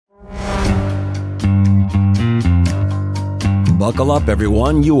Buckle up,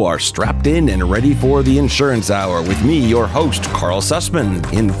 everyone. You are strapped in and ready for the Insurance Hour with me, your host, Karl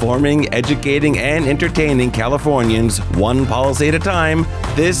Susman, informing, educating, and entertaining Californians one policy at a time.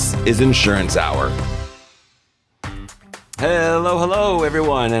 This is Insurance Hour. Hello,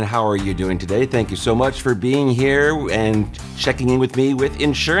 everyone, and how are you doing today? Thank you so much for being here and checking in with me with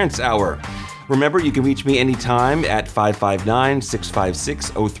Insurance Hour. Remember, you can reach me anytime at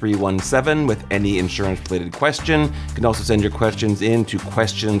 559-656-0317 with any insurance-related question. You can also send your questions in to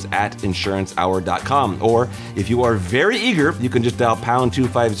questions@insurancehour.com. Or if you are very eager, you can just dial pound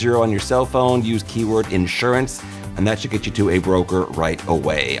 250 on your cell phone, use keyword insurance, and that should get you to a broker right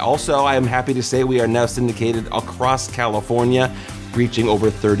away. Also, I am happy to say we are now syndicated across California, reaching over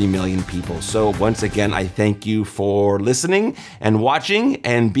 30 million people. So once again, I thank you for listening and watching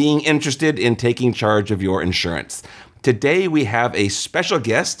and being interested in taking charge of your insurance. Today, we have a special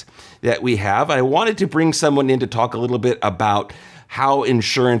guest that I wanted to bring someone in to talk a little bit about how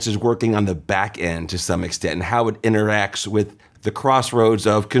insurance is working on the back end to some extent and how it interacts with the crossroads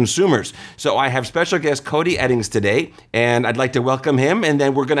of consumers. So I have special guest Cody Eddings today, and I'd like to welcome him, and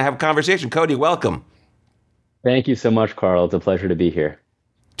then we're going to have a conversation. Cody, welcome. Thank you so much, Karl. It's a pleasure to be here.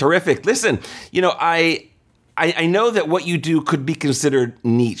 Terrific. Listen, I know that what you do could be considered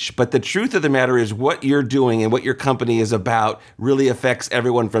niche, but the truth of the matter is what you're doing and what your company is about really affects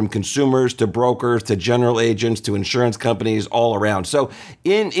everyone from consumers to brokers to general agents to insurance companies all around. So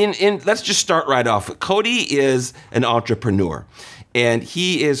let's just start right off. Cody is an entrepreneur, and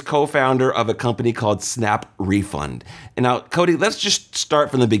he is co-founder of a company called SnapRefund. And now, Cody, let's just start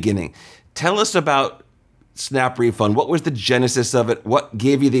from the beginning. Tell us about SnapRefund. What was the genesis of it? What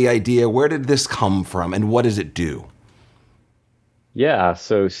gave you the idea? Where did this come from? And what does it do? Yeah,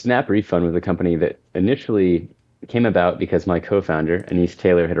 so SnapRefund was a company that initially came about because my co-founder, Anise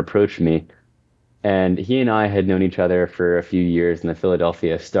Taylor, had approached me. And he and I had known each other for a few years in the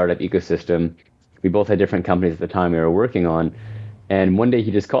Philadelphia startup ecosystem. We both had different companies at the time we were working on. And one day he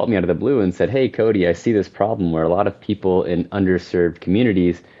just called me out of the blue and said, "Hey, Cody, I see this problem where a lot of people in underserved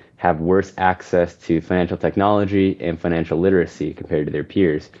communities have worse access to financial technology and financial literacy compared to their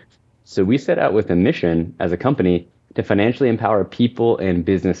peers." So we set out with a mission as a company to financially empower people and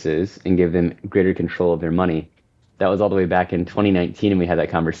businesses and give them greater control of their money. That was all the way back in 2019, and we had that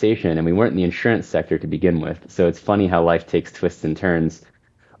conversation, and we weren't in the insurance sector to begin with. So it's funny how life takes twists and turns.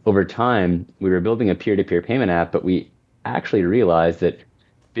 Over time, we were building a peer-to-peer payment app, but we actually realized that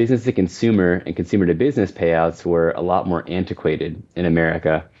business to consumer and consumer to business payouts were a lot more antiquated in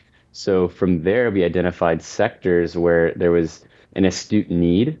America. So from there, we identified sectors where there was an astute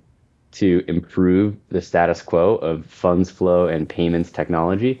need to improve the status quo of funds flow and payments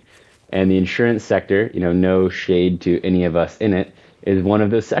technology. And the insurance sector, no shade to any of us in it, is one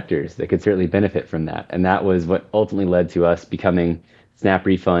of those sectors that could certainly benefit from that. And that was what ultimately led to us becoming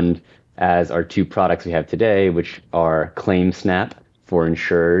SnapRefund as our two products we have today, which are ClaimSnap for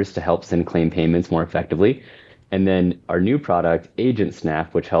insurers to help send claim payments more effectively, and then our new product,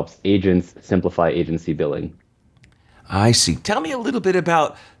 AgentSnap, which helps agents simplify agency billing. I see. Tell me a little bit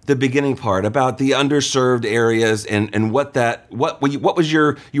about the beginning part, about the underserved areas and what was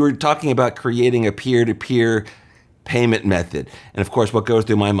you were talking about creating a peer-to-peer payment method. And of course, what goes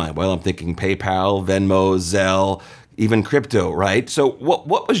through my mind? Well, I'm thinking PayPal, Venmo, Zelle, even crypto, right? So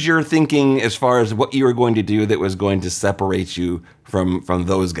what was your thinking as far as what you were going to do that was going to separate you from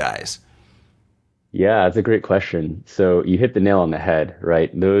those guys? Yeah, that's a great question. So you hit the nail on the head,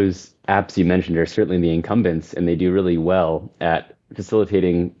 right? Those apps you mentioned are certainly the incumbents, and they do really well at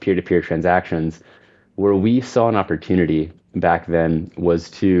facilitating peer-to-peer transactions. Where we saw an opportunity back then was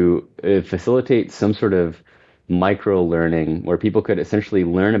to facilitate some sort of micro-learning where people could essentially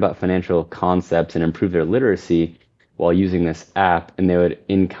learn about financial concepts and improve their literacy while using this app, and they would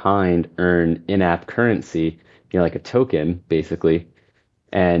in kind earn in-app currency, like a token, basically,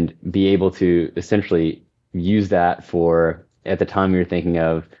 and be able to essentially use that for, at the time we were thinking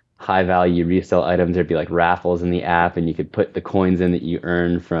of high value resale items. There'd be like raffles in the app, and you could put the coins in that you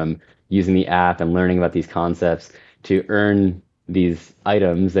earn from using the app and learning about these concepts to earn these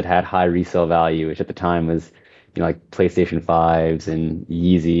items that had high resale value, which at the time was, like PlayStation 5s and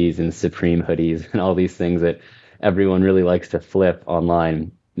Yeezys and Supreme hoodies and all these things that everyone really likes to flip online.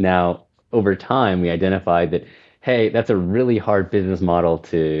 Now, over time, we identified that, hey, that's a really hard business model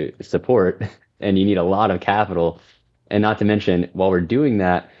to support, and you need a lot of capital. And not to mention, while we're doing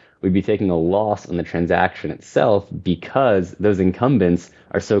that, we'd be taking a loss on the transaction itself because those incumbents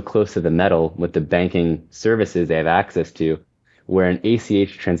are so close to the metal with the banking services they have access to, where an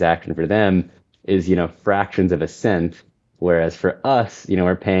ACH transaction for them is, fractions of a cent, whereas for us,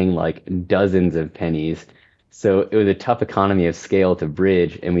 we're paying like dozens of pennies So it was a tough economy of scale to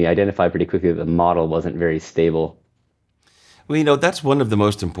bridge, and we identified pretty quickly that the model wasn't very stable. Well, that's one of the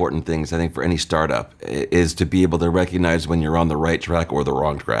most important things, I think, for any startup is to be able to recognize when you're on the right track or the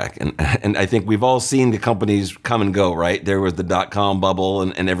wrong track. And I think we've all seen the companies come and go, right? There was the dot-com bubble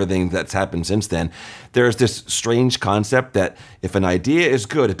and everything that's happened since then. There's this strange concept that if an idea is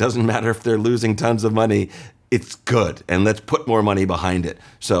good, it doesn't matter if they're losing tons of money, it's good, and let's put more money behind it.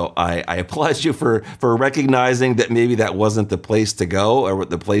 So I applaud you for recognizing that maybe that wasn't the place to go or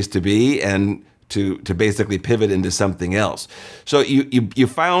the place to be, and to basically pivot into something else. So you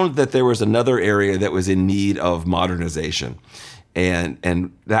found that there was another area that was in need of modernization,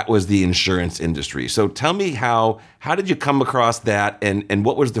 and that was the insurance industry. So tell me how did you come across that, and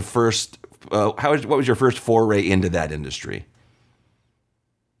what was the first what was your first foray into that industry?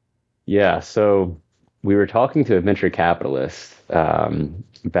 Yeah, so we were talking to a venture capitalist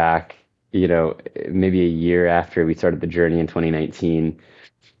back, maybe a year after we started the journey in 2019.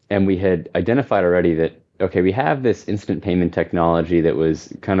 And we had identified already that, okay, we have this instant payment technology that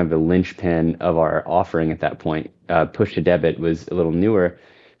was kind of the linchpin of our offering at that point. Push to debit was a little newer.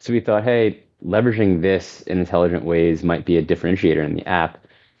 So we thought, hey, leveraging this in intelligent ways might be a differentiator in the app.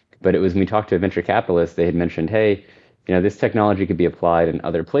 But it was when we talked to a venture capitalist, they had mentioned, hey, this technology could be applied in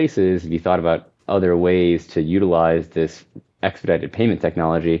other places. If you thought about other ways to utilize this expedited payment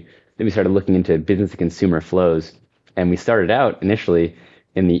technology, then we started looking into business to consumer flows. And we started out initially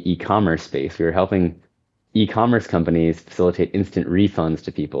in the e-commerce space. We were helping e-commerce companies facilitate instant refunds to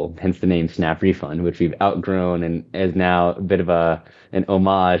people, hence the name SnapRefund, which we've outgrown and is now a bit of an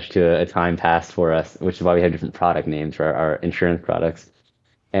homage to a time past for us, which is why we have different product names for our insurance products.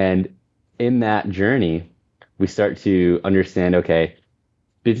 And in that journey, we start to understand, okay,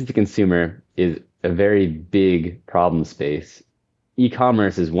 business to consumer is a very big problem space.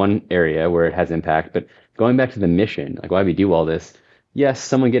 E-commerce is one area where it has impact, but going back to the mission, like why we do all this, yes,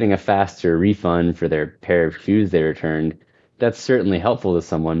 someone getting a faster refund for their pair of shoes they returned, that's certainly helpful to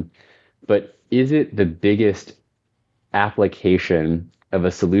someone. But is it the biggest application of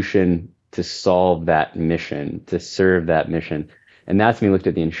a solution to solve that mission, to serve that mission? And that's when we looked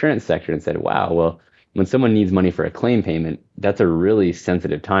at the insurance sector and said, wow, well, when someone needs money for a claim payment, that's a really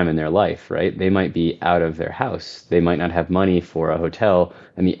sensitive time in their life, right? They might be out of their house. They might not have money for a hotel,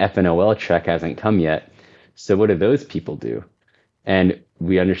 and the FNOL check hasn't come yet. So what do those people do? And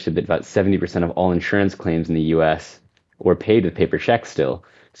we understood that about 70% of all insurance claims in the US were paid with paper checks still.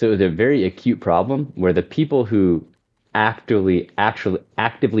 So it was a very acute problem where the people who actively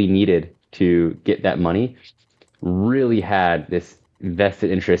needed to get that money really had this vested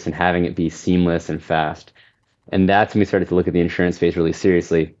interest in having it be seamless and fast. And that's when we started to look at the insurance space really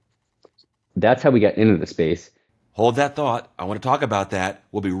seriously. That's how we got into the space. Hold that thought. I want to talk about that.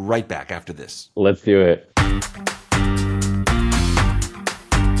 We'll be right back after this. Let's do it.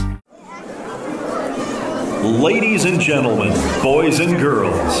 Ladies and gentlemen, boys and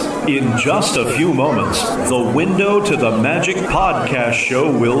girls, in just a few moments, the Window to the Magic podcast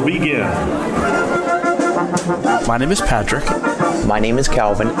show will begin. My name is Patrick. My name is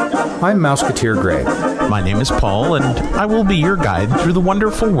Calvin. I'm Mouseketeer Gray. My name is Paul, and I will be your guide through the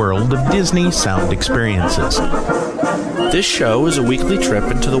wonderful world of Disney sound experiences. This show is a weekly trip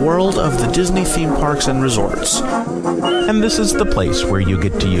into the world of the Disney theme parks and resorts. And this is the place where you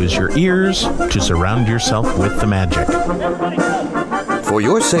get to use your ears to surround yourself with the magic. For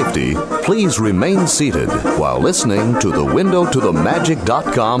your safety, please remain seated while listening to the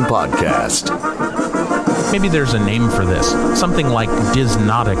WindowToTheMagic.com podcast. Maybe there's a name for this, something like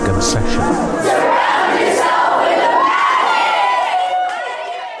Disnotic obsession.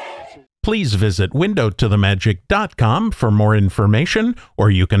 Please visit WindowToTheMagic.com for more information, or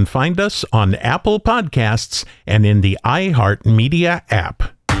you can find us on Apple Podcasts and in the iHeartMedia app.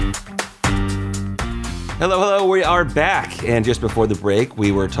 Hello, we are back. And just before the break,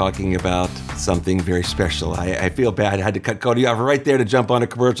 we were talking about something very special. I feel bad. I had to cut Cody off right there to jump on a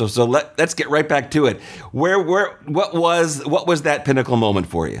commercial. So let's get right back to it. What was that pinnacle moment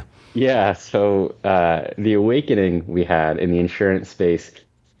for you? Yeah, so the awakening we had in the insurance space,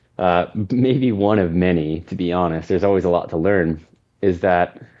 maybe one of many, to be honest, there's always a lot to learn, is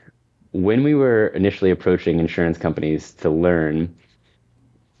that when we were initially approaching insurance companies to learn,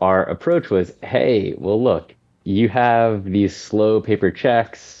 our approach was, hey, well, look, you have these slow paper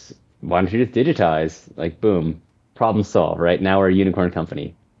checks. Why don't you just digitize? Like, boom, problem solved, right? Now we're a unicorn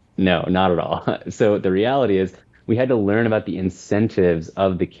company. No, not at all. So the reality is we had to learn about the incentives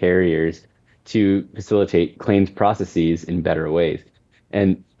of the carriers to facilitate claims processes in better ways.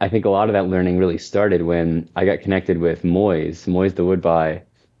 And I think a lot of that learning really started when I got connected with Moise the Woodbye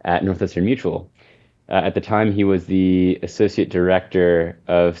at Northwestern Mutual. At the time, he was the associate director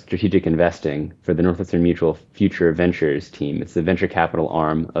of strategic investing for the Northwestern Mutual Future Ventures team. It's the venture capital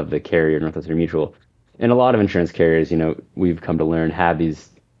arm of the carrier Northwestern Mutual. And a lot of insurance carriers, we've come to learn have these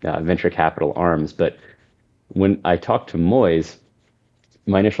venture capital arms. But when I talked to Moise,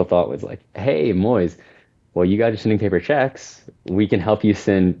 my initial thought was like, hey, Moise, well, you guys are sending paper checks. We can help you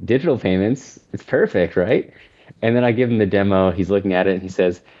send digital payments. It's perfect, right? And then I give him the demo. He's looking at it and he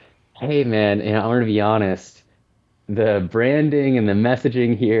says, hey, man, I'm going to be honest. The branding and the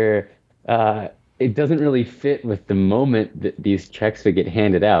messaging here, it doesn't really fit with the moment that these checks would get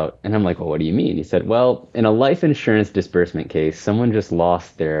handed out. And I'm like, well, what do you mean? He said, well, in a life insurance disbursement case, someone just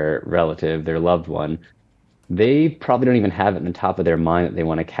lost their relative, their loved one. They probably don't even have it in the top of their mind that they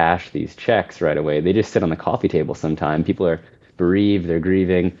want to cash these checks right away. They just sit on the coffee table sometime. People are bereaved, they're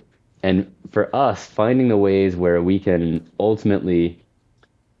grieving. And for us, finding the ways where we can ultimately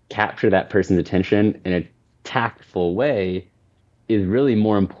capture that person's attention in a tactful way is really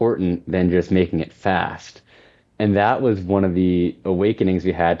more important than just making it fast. And that was one of the awakenings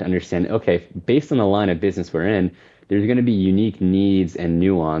we had to understand, okay, based on the line of business we're in, there's going to be unique needs and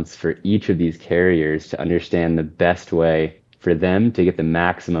nuance for each of these carriers to understand the best way for them to get the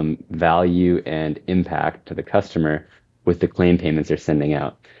maximum value and impact to the customer with the claim payments they're sending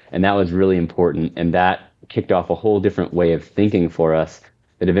out. And that was really important. And that kicked off a whole different way of thinking for us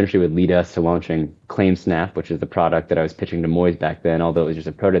that eventually would lead us to launching ClaimSnap, which is the product that I was pitching to Moise back then, although it was just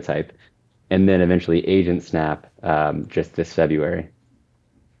a prototype. And then eventually AgentSnap just this February.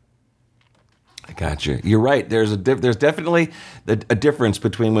 I got you. You're right. There's definitely a difference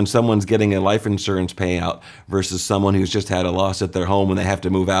between when someone's getting a life insurance payout versus someone who's just had a loss at their home and they have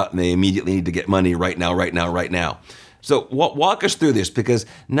to move out and they immediately need to get money right now. So walk us through this, because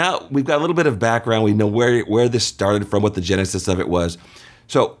now we've got a little bit of background. We know where this started from, what the genesis of it was.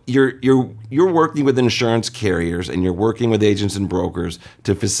 So you're working with insurance carriers and you're working with agents and brokers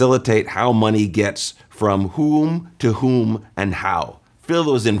to facilitate how money gets from whom to whom and how. Fill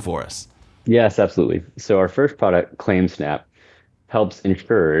those in for us. Yes, absolutely. So our first product, ClaimSnap, helps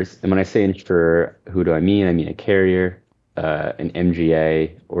insurers. And when I say insurer, who do I mean? I mean a carrier, an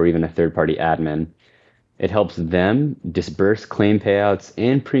MGA, or even a third-party admin. It helps them disburse claim payouts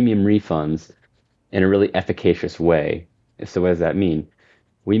and premium refunds in a really efficacious way. So what does that mean?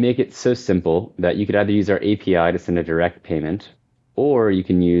 We make it so simple that you could either use our API to send a direct payment, or you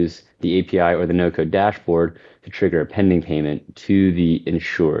can use the API or the no-code dashboard to trigger a pending payment to the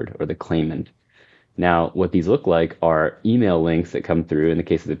insured or the claimant. Now, what these look like are email links that come through in the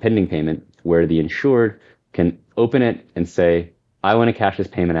case of the pending payment, where the insured can open it and say, I want to cash this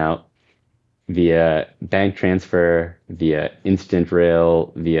payment out via bank transfer, via instant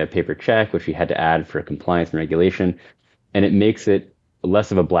rail, via paper check, which we had to add for compliance and regulation. And it makes it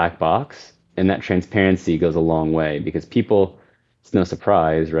less of a black box. And that transparency goes a long way, because people, it's no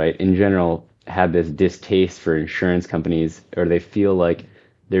surprise, right, in general, have this distaste for insurance companies, or they feel like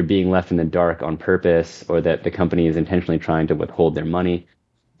they're being left in the dark on purpose, or that the company is intentionally trying to withhold their money.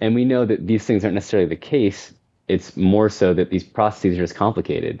 And we know that these things aren't necessarily the case. It's more so that these processes are just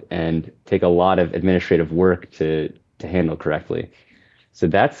complicated and take a lot of administrative work to handle correctly. So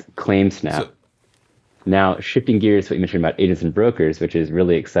that's ClaimSnap. Now, shifting gears to what you mentioned about agents and brokers, which is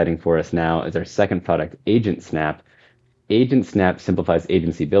really exciting for us now, is our second product, AgentSnap. AgentSnap simplifies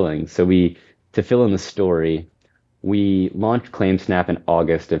agency billing. So to fill in the story, we launched ClaimSnap in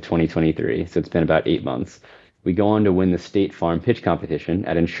August of 2023. So it's been about 8 months. We go on to win the State Farm pitch competition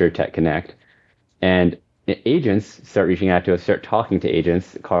at InsurTech Connect. And agents start reaching out to us, start talking to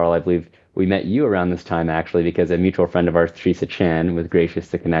agents. Karl, I believe we met you around this time, actually, because a mutual friend of ours, Teresa Chan, was gracious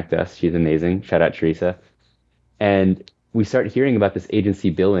to connect us. She's amazing. Shout out, Teresa. And we start hearing about this agency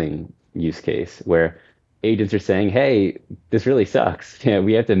billing use case where agents are saying, hey, this really sucks.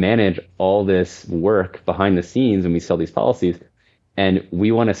 We have to manage all this work behind the scenes when we sell these policies. And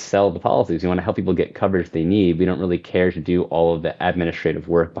we want to sell the policies. We want to help people get coverage they need. We don't really care to do all of the administrative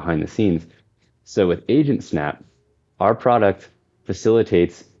work behind the scenes. So with AgentSnap, our product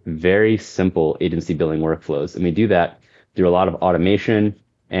facilitates very simple agency billing workflows. And we do that through a lot of automation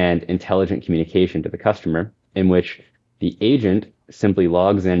and intelligent communication to the customer, in which the agent simply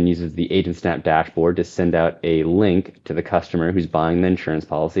logs in and uses the AgentSnap dashboard to send out a link to the customer who's buying the insurance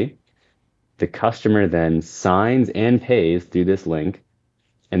policy. The customer then signs and pays through this link,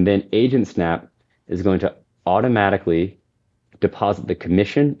 and then AgentSnap is going to automatically deposit the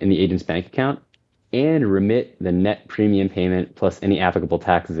commission in the agent's bank account and remit the net premium payment plus any applicable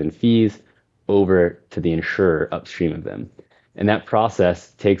taxes and fees over to the insurer upstream of them. And that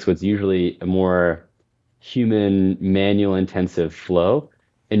process takes what's usually a more human, manual intensive flow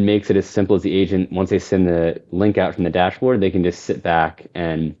it makes it as simple as the agent, once they send the link out from the dashboard, they can just sit back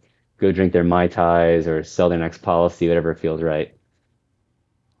and go drink their Mai Tais or sell their next policy, whatever feels right.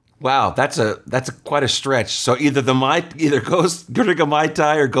 Wow, that's quite a stretch. So either go drink a Mai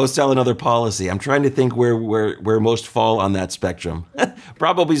Tai or go sell another policy. I'm trying to think where most fall on that spectrum.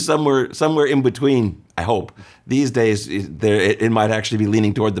 Probably somewhere in between. I hope these days it might actually be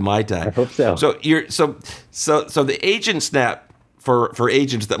leaning toward the Mai Tai. I hope so. So the AgentSnap for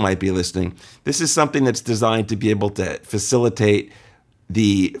agents that might be listening. This is something that's designed to be able to facilitate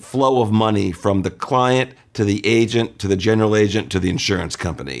the flow of money from the client to the agent, to the general agent, to the insurance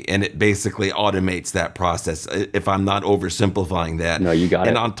company. And it basically automates that process, if I'm not oversimplifying that. No, you got it.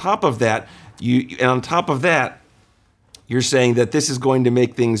 And on top of that, you're saying that this is going to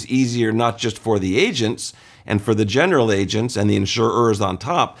make things easier, not just for the agents and for the general agents and the insurers on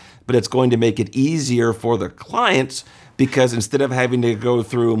top, but it's going to make it easier for the clients, because instead of having to go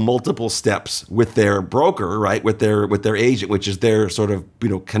through multiple steps with their broker, right, with their agent, which is their sort of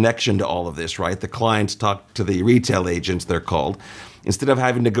connection to all of this, right? The clients talk to the retail agents, they're called. Instead of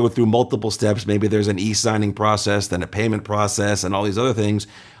having to go through multiple steps, maybe there's an e-signing process, then a payment process, and all these other things.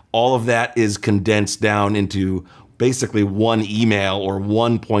 All of that is condensed down into basically one email or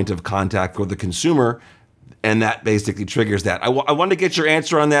one point of contact for the consumer. And that basically triggers that. I want to get your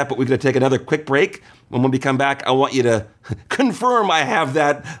answer on that, but we're going to take another quick break. When we come back, I want you to confirm I have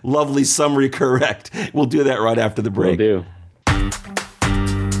that lovely summary correct. We'll do that right after the break. Will do.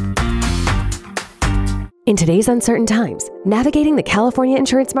 In today's uncertain times, navigating the California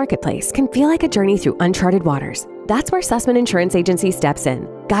insurance marketplace can feel like a journey through uncharted waters. That's where Susman Insurance Agency steps in,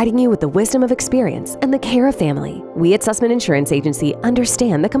 guiding you with the wisdom of experience and the care of family. We at Susman Insurance Agency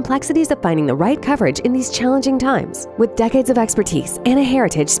understand the complexities of finding the right coverage in these challenging times. With decades of expertise and a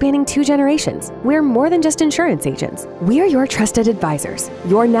heritage spanning 2 generations, we're more than just insurance agents. We're your trusted advisors,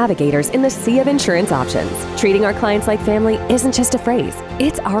 your navigators in the sea of insurance options. Treating our clients like family isn't just a phrase,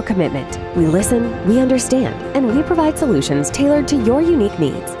 it's our commitment. We listen, we understand, and we provide solutions tailored to your unique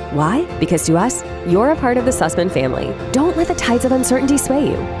needs. Why? Because to us, you're a part of the Susman family. Don't let the tides of uncertainty sway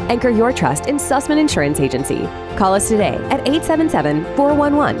you. Anchor your trust in Susman Insurance Agency. Call us today at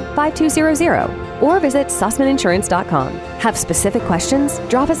 877-411-5200 or visit sussmaninsurance.com. Have specific questions?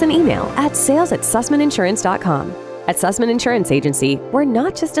 Drop us an email at sales@sussmaninsurance.com. At Susman Insurance Agency, we're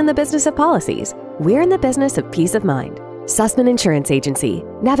not just in the business of policies. We're in the business of peace of mind. Susman Insurance Agency,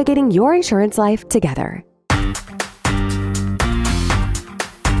 navigating your insurance life together.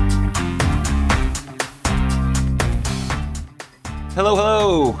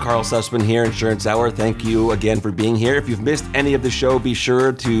 Hello, Karl Susman here, Insurance Hour. Thank you again for being here. If you've missed any of the show, be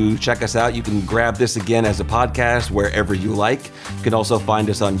sure to check us out. You can grab this again as a podcast wherever you like. You can also find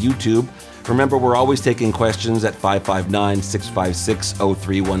us on YouTube. Remember, we're always taking questions at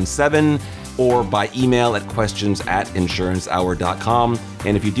 559-656-0317 or by email at questions@insurancehour.com.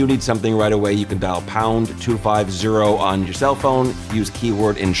 And if you do need something right away, you can dial pound 250 on your cell phone, use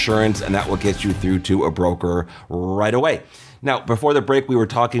keyword insurance, and that will get you through to a broker right away. Now, before the break, we were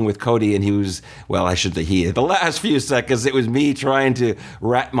talking with Cody, and he was, well, I should say the last few seconds, it was me trying to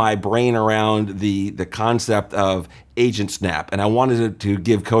wrap my brain around the concept of AgentSnap. And I wanted to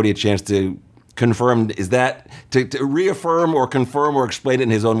give Cody a chance to confirm, is that, to reaffirm or confirm or explain it in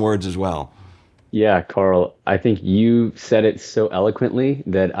his own words as well? Yeah, Karl, I think you said it so eloquently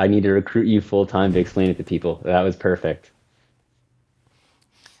that I need to recruit you full-time to explain it to people. That was perfect.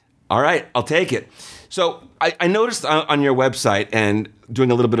 All right, I'll take it. So I noticed on your website and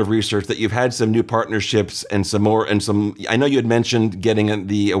doing a little bit of research that you've had some new partnerships and some more, I know you had mentioned getting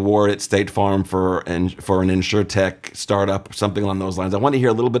the award at State Farm for an InsurTech startup, something along those lines. I want to hear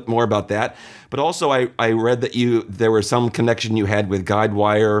a little bit more about that. But also I read that there was some connection you had with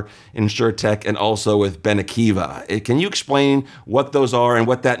Guidewire, InsurTech, and also with Ben Akiva. Can you explain what those are and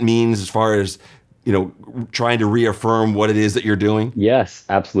what that means as far as trying to reaffirm what it is that you're doing? Yes,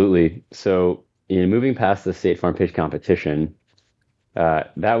 absolutely. So, moving past the State Farm pitch competition,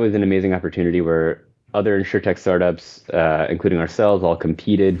 that was an amazing opportunity where other InsurTech startups, including ourselves, all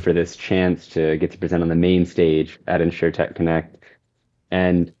competed for this chance to get to present on the main stage at InsurTech Connect.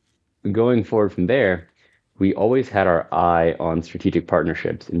 And going forward from there, we always had our eye on strategic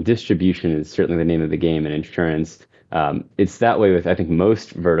partnerships, and distribution is certainly the name of the game in insurance. It's that way with, I think,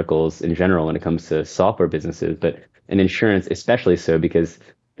 most verticals in general when it comes to software businesses, but in insurance especially so, because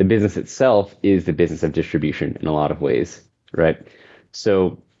the business itself is the business of distribution in a lot of ways, right?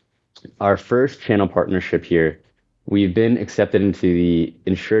 So our first channel partnership here, we've been accepted into the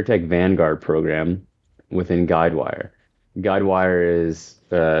InsurTech Vanguard program within Guidewire. Guidewire is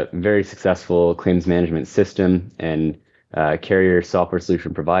a very successful claims management system, and carrier software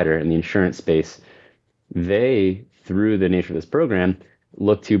solution provider in the insurance space. They, through the nature of this program,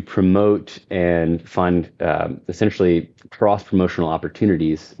 look to promote and find essentially cross-promotional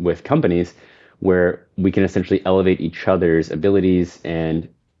opportunities with companies where we can essentially elevate each other's abilities and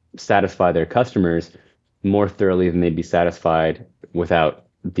satisfy their customers more thoroughly than they'd be satisfied without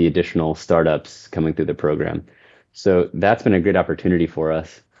the additional startups coming through the program. So that's been a great opportunity for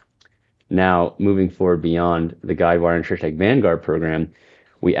us. Now, moving forward beyond the Guidewire InsurTech Vanguard program,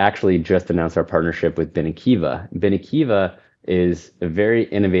 we actually just announced our partnership with Benakiva. Benakiva is a very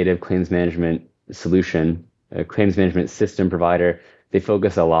innovative claims management solution, a claims management system provider. They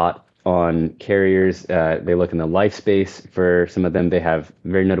focus a lot on carriers. They look in the life space. For some of them, they have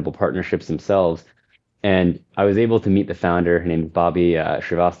very notable partnerships themselves. And I was able to meet the founder. Her name is Bobby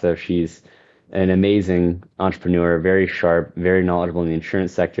Srivastava. She's an amazing entrepreneur, very sharp, very knowledgeable in the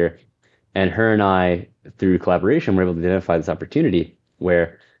insurance sector. And her and I, through collaboration, were able to identify this opportunity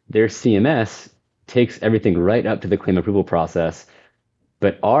where their CMS takes everything right up to the claim approval process,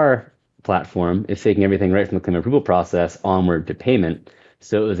 but our platform is taking everything right from the claim approval process onward to payment.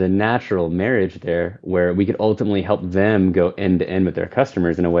 So it was a natural marriage there where we could ultimately help them go end to end with their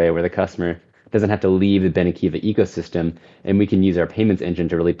customers in a way where the customer doesn't have to leave the Benakiva ecosystem, and we can use our payments engine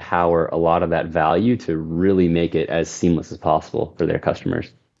to really power a lot of that value to really make it as seamless as possible for their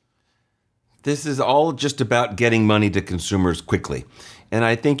customers. This is all just about getting money to consumers quickly. And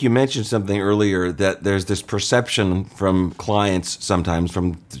I think you mentioned something earlier that there's this perception from clients sometimes,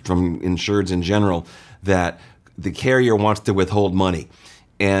 from insureds in general, that the carrier wants to withhold money.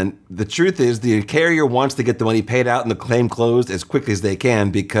 And the truth is the carrier wants to get the money paid out and the claim closed as quickly as they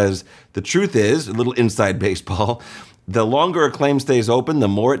can, because the truth is, a little inside baseball, the longer a claim stays open, the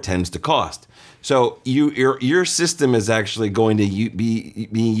more it tends to cost. So your system is actually going to be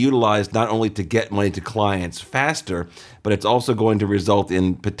being utilized not only to get money to clients faster, but it's also going to result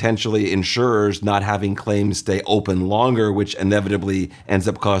in potentially insurers not having claims stay open longer, which inevitably ends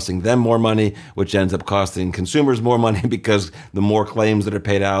up costing them more money, which ends up costing consumers more money, because the more claims that are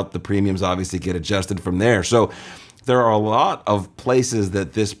paid out, the premiums obviously get adjusted from there. So there are a lot of places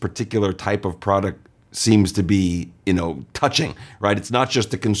that this particular type of product seems to be, touching, right? It's not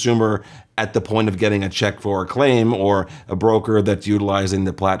just the consumer at the point of getting a check for a claim, or a broker that's utilizing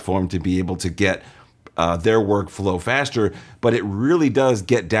the platform to be able to get their workflow faster, but it really does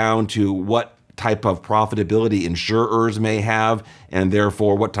get down to what type of profitability insurers may have, and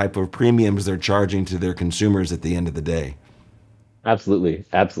therefore what type of premiums they're charging to their consumers at the end of the day. Absolutely.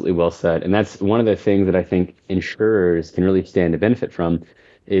 Absolutely well said. And that's one of the things that I think insurers can really stand to benefit from,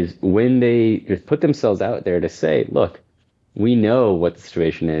 is when they just put themselves out there to say, look, we know what the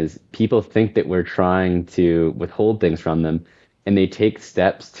situation is. People think that we're trying to withhold things from them, and they take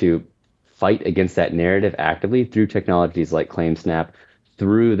steps to fight against that narrative actively through technologies like ClaimSnap,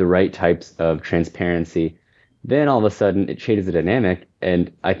 through the right types of transparency. Then all of a sudden it changes the dynamic.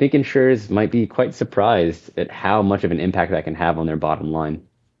 And I think insurers might be quite surprised at how much of an impact that can have on their bottom line.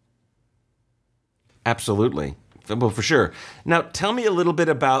 Absolutely. Well, for sure. Now, tell me a little bit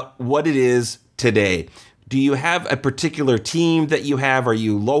about what it is today. Do you have a particular team that you have? Are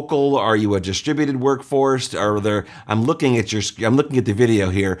you local? Are you a distributed workforce? I'm looking at the video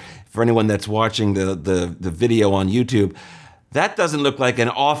here for anyone that's watching the video on YouTube. That doesn't look like an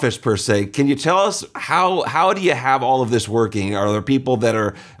office per se. Can you tell us how do you have all of this working? Are there people that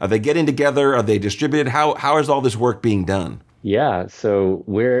are they getting together? Are they distributed? How is all this work being done? Yeah, so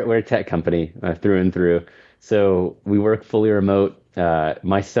we're a tech company through and through. So we work fully remote.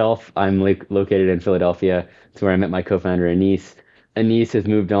 Myself, I'm located in Philadelphia. It's where I met my co-founder, Anis. Anis has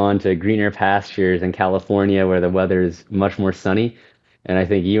moved on to greener pastures in California, where the weather is much more sunny. And I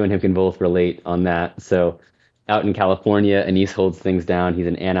think you and him can both relate on that. So out in California, Anis holds things down. He's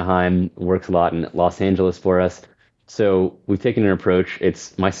in Anaheim, works a lot in Los Angeles for us. So we've taken an approach.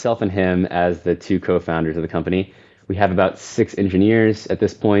 It's myself and him as the two co-founders of the company. We have about 6 engineers at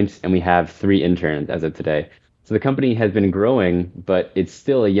this point, and we have 3 interns as of today. So the company has been growing, but it's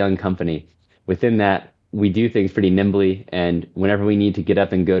still a young company. Within that, we do things pretty nimbly, and whenever we need to get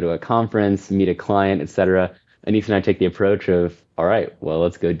up and go to a conference, meet a client, etc., Anis and I take the approach of, all right, well,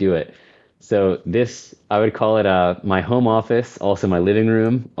 let's go do it. So this, I would call it my home office, also my living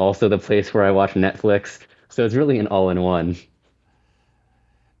room, also the place where I watch Netflix. So it's really an all-in-one.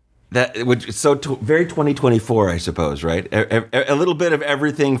 That would very 2024, I suppose, right? A little bit of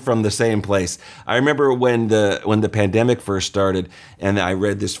everything from the same place. I remember when the pandemic first started, and I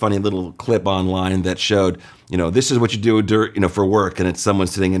read this funny little clip online that showed, this is what you do, for work, and it's someone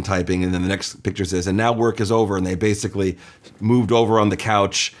sitting and typing, and then the next picture says, and now work is over, and they basically moved over on the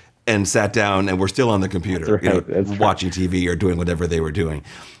couch and sat down and were still on the computer, That's right. watching TV or doing whatever they were doing,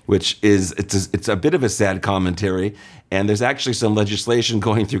 which is it's a bit of a sad commentary. And there's actually some legislation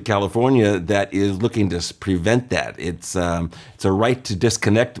going through California that is looking to prevent that. It's a right to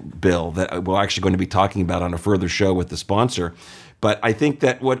disconnect bill that we're actually going to be talking about on a further show with the sponsor. But I think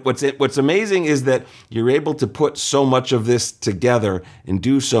that what's amazing is that you're able to put so much of this together and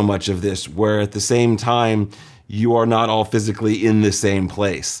do so much of this, where at the same time you are not all physically in the same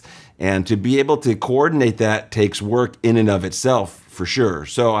place. And to be able to coordinate that takes work in and of itself, for sure.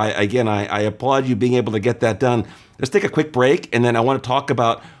 So I applaud you being able to get that done. Let's take a quick break, and then I want to talk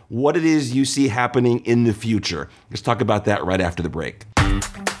about what it is you see happening in the future. Let's talk about that right after the break.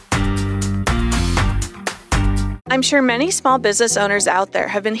 I'm sure many small business owners out there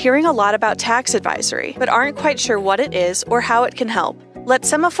have been hearing a lot about tax advisory, but aren't quite sure what it is or how it can help. Let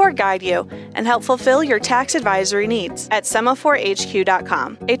Semaphore guide you and help fulfill your tax advisory needs at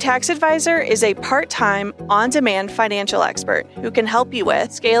SemaPhoreHQ.com. A tax advisor is a part-time, on-demand financial expert who can help you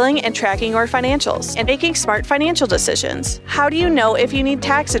with scaling and tracking your financials and making smart financial decisions. How do you know if you need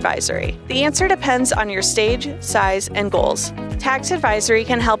tax advisory? The answer depends on your stage, size, and goals. Tax advisory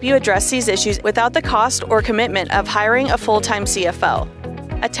can help you address these issues without the cost or commitment of hiring a full-time CFO.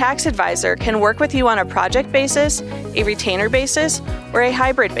 A tax advisor can work with you on a project basis, a retainer basis, or a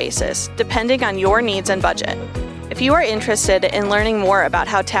hybrid basis, depending on your needs and budget. If you are interested in learning more about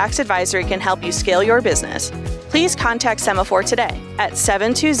how tax advisory can help you scale your business, please contact Semaphore today at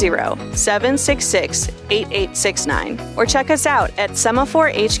 720-766-8869 or check us out at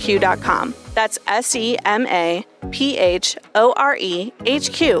SemaPhoreHQ.com. That's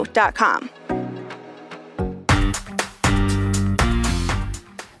SemaPhoreHQ.com.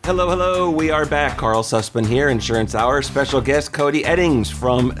 Hello. We are back. Karl Susman here, Insurance Hour. Special guest Cody Eddings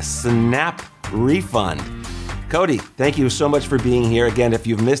from SnapRefund. Cody, thank you so much for being here. Again, if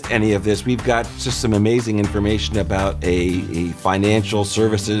you've missed any of this, we've got just some amazing information about a financial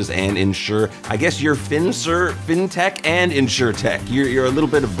services and I guess you're fintech and insurtech. You're a little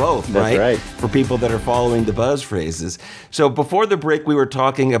bit of both, right? That's right. For people that are following the buzz phrases. So before the break, we were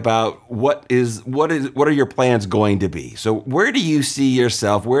talking about what are your plans going to be? So where do you see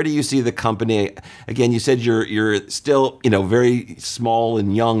yourself? Where do you see the company? Again, you said you're still, very small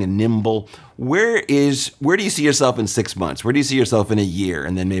and young and nimble. Where do you see yourself in 6 months? Where do you see yourself in a year?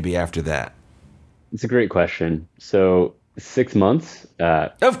 And then maybe after that? It's a great question. So 6 months?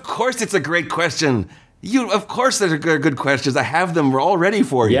 Of course, it's a great question. Of course, those are good questions. I have them all ready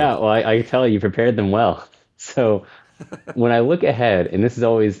for you. Yeah, well, I tell you prepared them well. So when I look ahead, and this is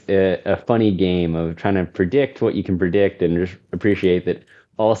always a funny game of trying to predict what you can predict and just appreciate that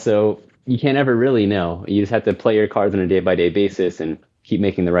also you can't ever really know. You just have to play your cards on a day-by-day basis and keep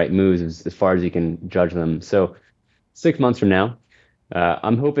making the right moves as far as you can judge them. So 6 months from now,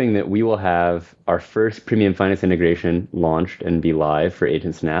 I'm hoping that we will have our first premium finance integration launched and be live for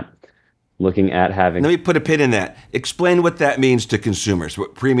AgentSnap. Looking at having... Let me put a pin in that. Explain what that means to consumers,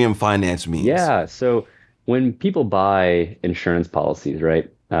 what premium finance means. Yeah, so when people buy insurance policies,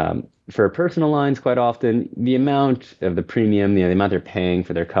 right, for personal lines, quite often, the amount of the premium, the amount they're paying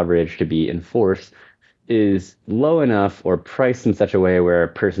for their coverage to be enforced is low enough or priced in such a way where a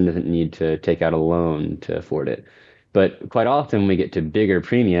person doesn't need to take out a loan to afford it. But quite often when we get to bigger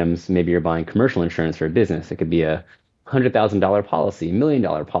premiums, maybe you're buying commercial insurance for a business. It could be a $100,000 policy, $1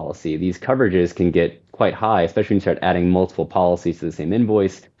 million policy. These coverages can get quite high, especially when you start adding multiple policies to the same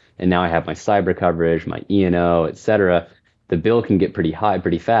invoice. And now I have my cyber coverage, my E&O, et cetera. The bill can get pretty high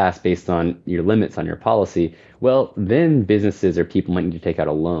pretty fast based on your limits on your policy. Well, then businesses or people might need to take out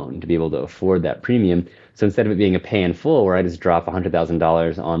a loan to be able to afford that premium. So instead of it being a pay in full where I just drop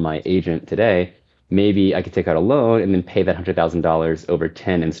 $100,000 on my agent today, maybe I could take out a loan and then pay that $100,000 over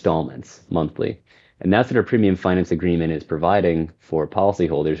 10 installments monthly. And that's what our premium finance agreement is providing for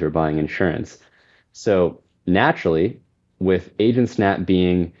policyholders who are buying insurance. So naturally, with AgentSnap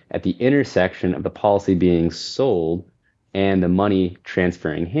being at the intersection of the policy being sold and the money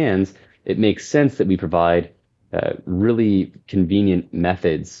transferring hands, it makes sense that we provide really convenient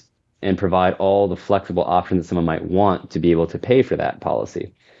methods and provide all the flexible options that someone might want to be able to pay for that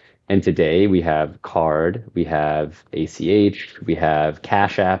policy. And today we have card, we have ACH, we have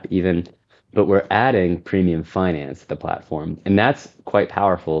Cash App even, but we're adding premium finance to the platform. And that's quite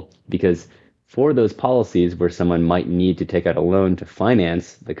powerful because for those policies where someone might need to take out a loan to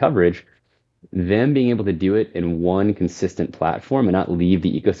finance the coverage, them being able to do it in one consistent platform and not leave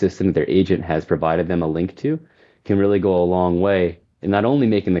the ecosystem that their agent has provided them a link to can really go a long way in not only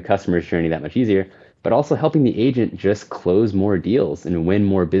making the customer's journey that much easier, but also helping the agent just close more deals and win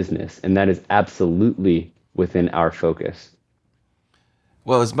more business. And that is absolutely within our focus.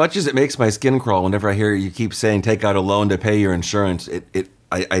 Well, as much as it makes my skin crawl whenever I hear you keep saying take out a loan to pay your insurance,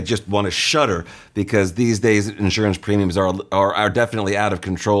 I just want to shudder, because these days insurance premiums are definitely out of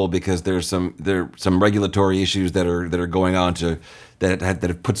control, because there are some regulatory issues that are going on that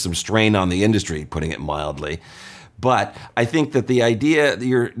have put some strain on the industry, putting it mildly. But I think that the idea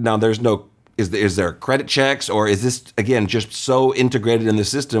that is there credit checks, or is this, again, just so integrated in the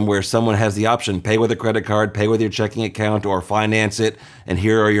system where someone has the option, pay with a credit card, pay with your checking account, or finance it, and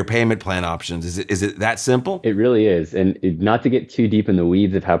here are your payment plan options? Is it that simple? It really is. And not to get too deep in the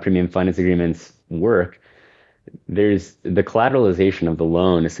weeds of how premium finance agreements work, there's the collateralization of the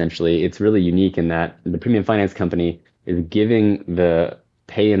loan. Essentially, it's really unique in that the premium finance company is giving the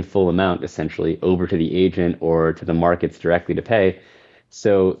pay in full amount essentially over to the agent or to the markets directly to pay.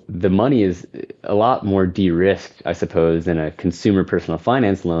 So the money is a lot more de-risked, I suppose, than a consumer personal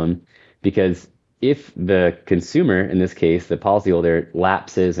finance loan, because if the consumer, in this case, the policyholder,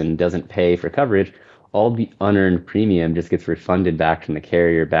 lapses and doesn't pay for coverage, all the unearned premium just gets refunded back from the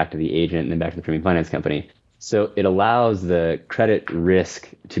carrier, back to the agent, and then back to the premium finance company. So it allows the credit risk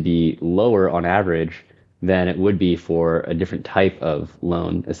to be lower on average than it would be for a different type of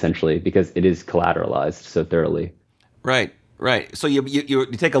loan, essentially, because it is collateralized so thoroughly. Right. Right. So you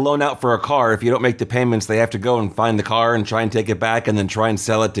take a loan out for a car. If you don't make the payments, they have to go and find the car and try and take it back and then try and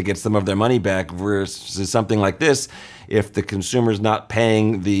sell it to get some of their money back. Versus something like this, if the consumer's not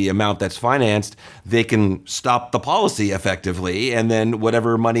paying the amount that's financed, they can stop the policy effectively. And then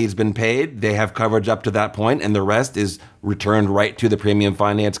whatever money's been paid, they have coverage up to that point, and the rest is returned right to the premium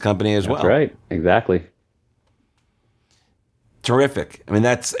finance company as well. That's right. Exactly. Terrific.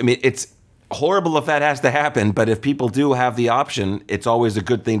 It's horrible if that has to happen, but if people do have the option, it's always a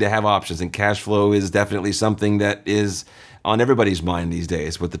good thing to have options. And cash flow is definitely something that is on everybody's mind these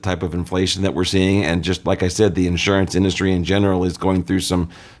days with the type of inflation that we're seeing. And just like I said, the insurance industry in general is going through some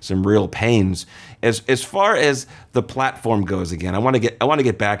real pains. As far as the platform goes, again, I want to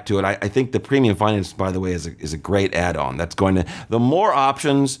get back to it. I think the premium finance, by the way, is a great add-on. That's going to, the more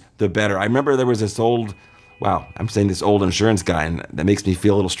options, the better. I remember there was this old, wow, I'm saying this old insurance guy, and that makes me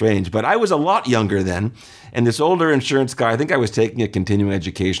feel a little strange, but I was a lot younger then, and this older insurance guy, I think I was taking a continuing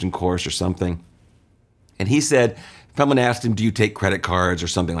education course or something, and he said, someone asked him, do you take credit cards or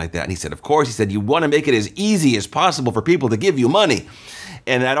something like that? And he said, of course. He said, you want to make it as easy as possible for people to give you money.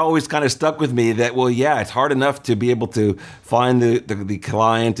 And that always kind of stuck with me that, well, yeah, it's hard enough to be able to find the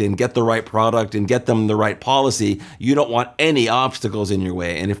client and get the right product and get them the right policy. You don't want any obstacles in your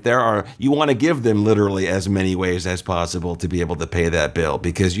way. And if there are, you want to give them literally as many ways as possible to be able to pay that bill,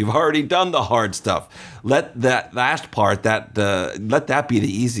 because you've already done the hard stuff. Let that last part, let that be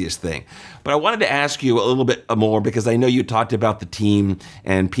the easiest thing. But I wanted to ask you a little bit more, because I know you talked about the team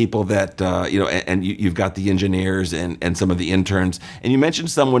and people that, and you've got the engineers and some of the interns. And you mentioned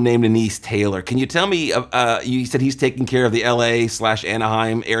someone named Anis Taylor. Can you tell me, you said he's taking care of the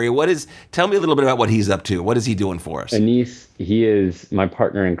LA/Anaheim area. Tell me a little bit about what he's up to. What is he doing for us? Anis, he is my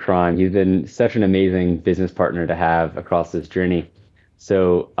partner in crime. He's been such an amazing business partner to have across this journey.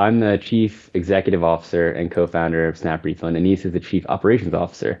 So I'm the chief executive officer and co-founder of SnapRefund. Anis is the chief operations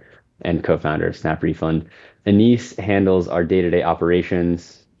officer and co-founder of SnapRefund. Anis handles our day-to-day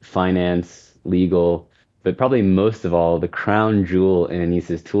operations, finance, legal, but probably most of all, the crown jewel in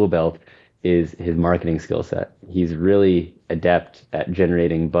Anis's tool belt is his marketing skill set. He's really adept at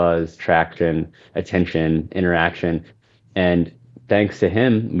generating buzz, traction, attention, interaction. And thanks to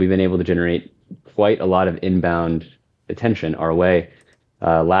him, we've been able to generate quite a lot of inbound attention our way.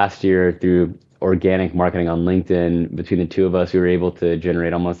 Last year, through organic marketing on LinkedIn, between the two of us, we were able to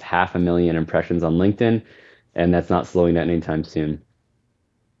generate almost 500,000 impressions on LinkedIn, and that's not slowing down anytime soon.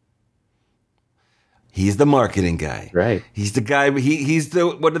 He's the marketing guy. Right. He's the guy, he's the,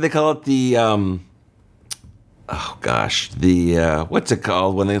 what do they call it? The, what's it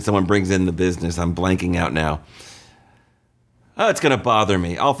called when someone brings in the business? I'm blanking out now. Oh, it's going to bother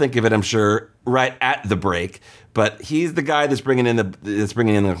me. I'll think of it, I'm sure, right at the break. But he's the guy that's bringing in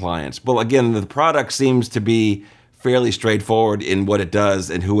the clients. Well, again, the product seems to be fairly straightforward in what it does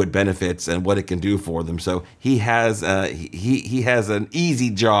and who it benefits and what it can do for them. So he has he has an easy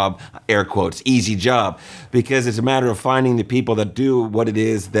job, air quotes, easy job, because it's a matter of finding the people that do what it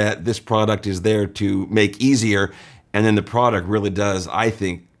is that this product is there to make easier, and then the product really does, I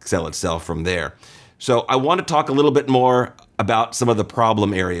think, sell itself from there. So I want to talk a little bit more about some of the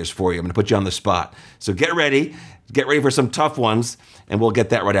problem areas for you. I'm going to put you on the spot. So get ready for some tough ones, and we'll get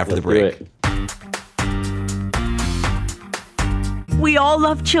that right after the break. We all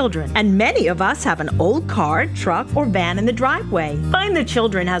love children, and many of us have an old car, truck, or van in the driveway. Find the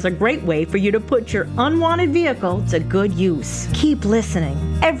Children has a great way for you to put your unwanted vehicle to good use. Keep listening.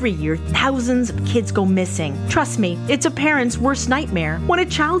 Every year, thousands of kids go missing. Trust me, it's a parent's worst nightmare. When a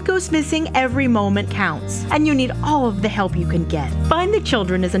child goes missing, every moment counts, and you need all of the help you can get. Find the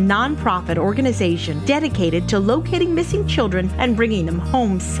Children is a non-profit organization dedicated to locating missing children and bringing them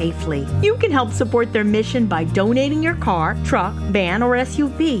home safely. You can help support their mission by donating your car, truck, van, or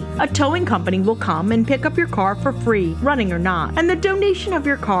SUV. A towing company will come and pick up your car for free, running or not, and the donation of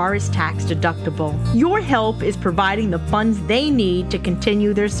your car is tax deductible. Your help is providing the funds they need to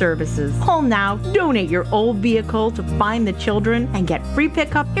continue their services. Call now, donate your old vehicle to Find the Children, and get free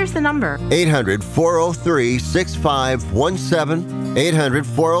pickup. Here's the number: 800-403-6517.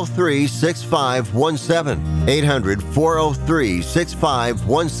 800-403-6517.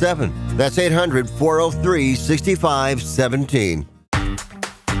 800-403-6517. That's 800-403-6517.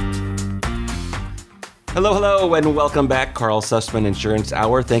 Hello, and welcome back. Karl Susman, Insurance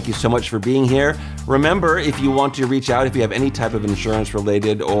Hour. Thank you so much for being here. Remember, if you want to reach out, if you have any type of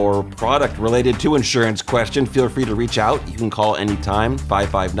insurance-related or product-related to insurance question, feel free to reach out. You can call anytime,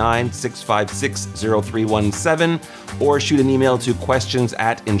 559-656-0317, or shoot an email to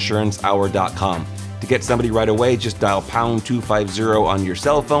questions@insurancehour.com. To get somebody right away, just dial pound 250 on your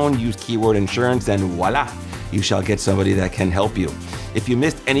cell phone, use keyword insurance, and voila, you shall get somebody that can help you. If you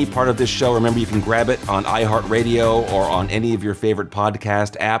missed any part of this show, remember you can grab it on iHeartRadio or on any of your favorite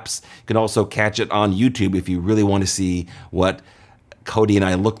podcast apps. You can also catch it on YouTube if you really want to see what Cody and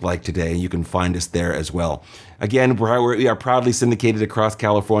I look like today. You can find us there as well. Again, we are proudly syndicated across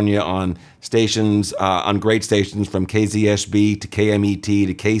California on stations, on great stations from KZSB to KMET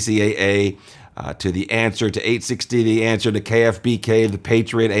to KCAA, to The Answer, to 860 The Answer, to KFBK, The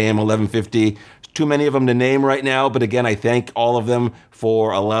Patriot, AM 1150. Too many of them to name right now, but again, I thank all of them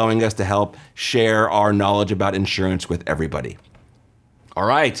for allowing us to help share our knowledge about insurance with everybody. All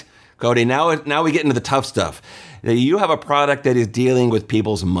right, Cody, now we get into the tough stuff. Now, you have a product that is dealing with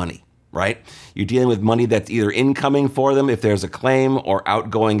people's money, right? You're dealing with money that's either incoming for them if there's a claim or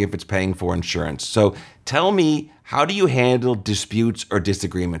outgoing if it's paying for insurance. So tell me, how do you handle disputes or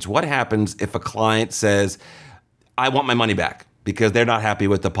disagreements? What happens if a client says, I want my money back, because they're not happy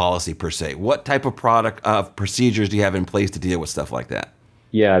with the policy per se? What type of procedures do you have in place to deal with stuff like that?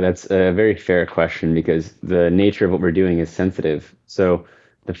 Yeah, that's a very fair question because the nature of what we're doing is sensitive. So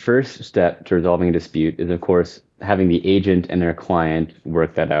the first step to resolving a dispute is, of course, having the agent and their client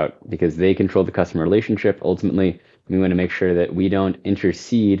work that out because they control the customer relationship. Ultimately, we want to make sure that we don't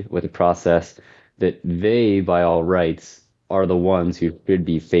intercede with a process that they, by all rights, are the ones who should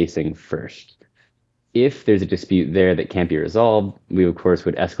be facing first. If there's a dispute there that can't be resolved, we, of course,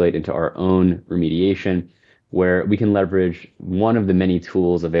 would escalate into our own remediation, where we can leverage one of the many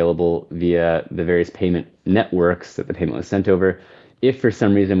tools available via the various payment networks that the payment was sent over. If for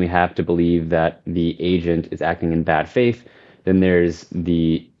some reason we have to believe that the agent is acting in bad faith, then there's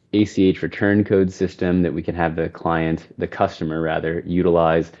the ACH return code system that we can have the customer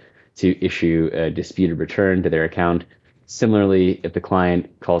utilize to issue a disputed return to their account. Similarly, if the client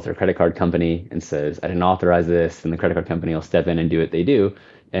calls their credit card company and says, I didn't authorize this, then the credit card company will step in and do what they do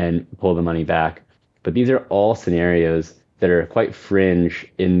and pull the money back. But these are all scenarios that are quite fringe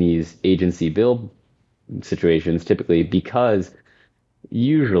in these agency bill situations, typically because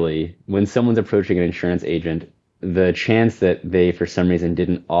usually when someone's approaching an insurance agent, the chance that they, for some reason,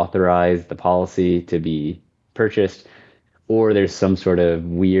 didn't authorize the policy to be purchased, or there's some sort of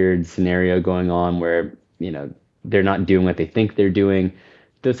weird scenario going on where, they're not doing what they think they're doing.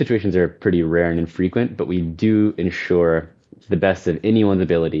 Those situations are pretty rare and infrequent, but we do ensure to the best of anyone's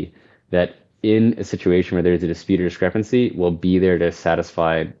ability that in a situation where there's a dispute or discrepancy, we'll be there to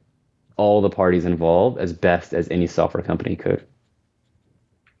satisfy all the parties involved as best as any software company could.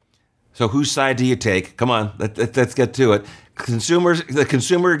 So whose side do you take? Come on, let's get to it. The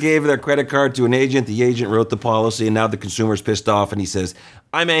consumer gave their credit card to an agent. The agent wrote the policy, and now the consumer's pissed off, and he says,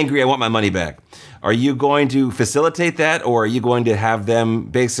 I'm angry, I want my money back. Are you going to facilitate that, or are you going to have them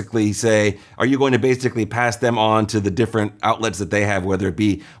basically pass them on to the different outlets that they have, whether it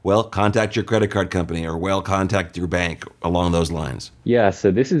be, contact your credit card company, or contact your bank, along those lines? Yeah,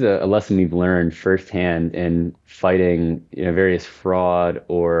 so this is a lesson we've learned firsthand in fighting various fraud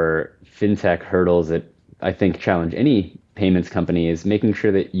or fintech hurdles that I think challenge any payments company, is making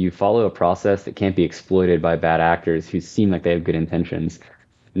sure that you follow a process that can't be exploited by bad actors who seem like they have good intentions.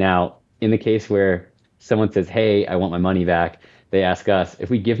 Now, in the case where someone says, hey, I want my money back, they ask us if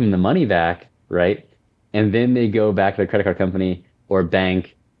we give them the money back, right? And then they go back to the credit card company or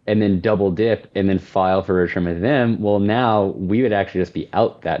bank and then double dip and then file for a return with them, well, now we would actually just be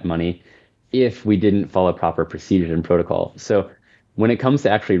out that money if we didn't follow proper procedures and protocol. So when it comes to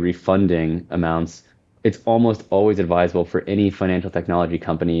actually refunding amounts, it's almost always advisable for any financial technology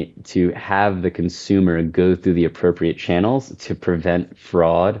company to have the consumer go through the appropriate channels to prevent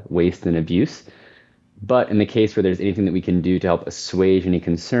fraud, waste, and abuse. But in the case where there's anything that we can do to help assuage any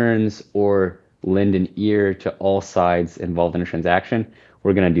concerns or lend an ear to all sides involved in a transaction,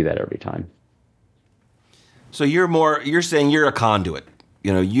 we're going to do that every time. So you're saying you're a conduit.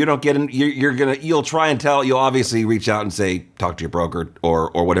 You know, you don't get in, you'll try and you'll obviously reach out and say, talk to your broker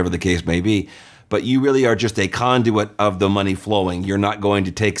or whatever the case may be, but you really are just a conduit of the money flowing. You're not going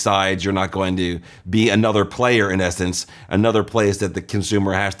to take sides. You're not going to be another player, in essence, another place that the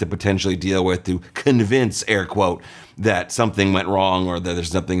consumer has to potentially deal with to convince, air quote, that something went wrong or that there's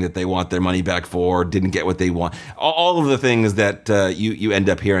something that they want their money back for or didn't get what they want. All of the things that you end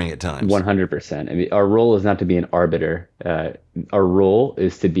up hearing at times. 100%. I mean, our role is not to be an arbiter. Our role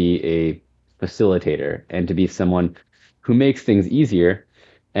is to be a facilitator and to be someone who makes things easier.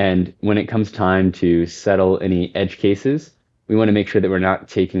 And when it comes time to settle any edge cases, we want to make sure that we're not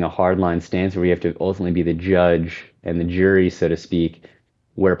taking a hardline stance where we have to ultimately be the judge and the jury, so to speak,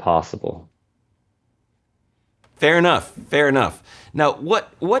 where possible. Fair enough. Fair enough. Now,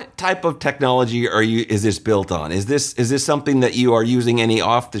 what type of technology is this built on? Is this something that you are using any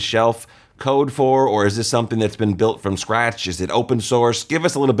off-the-shelf code for, or is this something that's been built from scratch? Is it open source? Give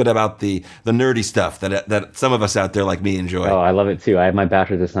us a little bit about the nerdy stuff that some of us out there like me enjoy. Oh, I love it too. I have my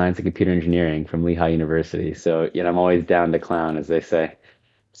bachelor's of science in computer engineering from Lehigh University. So, I'm always down to clown, as they say.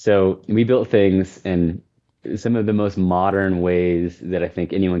 So we built things in some of the most modern ways that I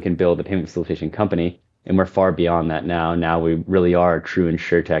think anyone can build a payment facilitation company. And we're far beyond that now. Now we really are a true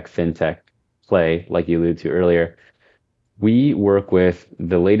insurtech, fintech play, like you alluded to earlier. We work with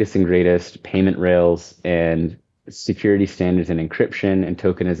the latest and greatest payment rails and security standards and encryption and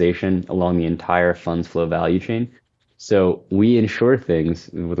tokenization along the entire funds flow value chain. So we ensure things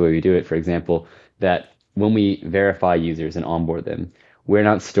with the way we do it, for example, that when we verify users and onboard them, we're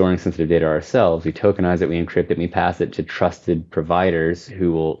not storing sensitive data ourselves. We tokenize it, we encrypt it, and we pass it to trusted providers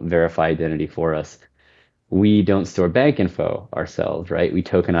who will verify identity for us. We don't store bank info ourselves, right? We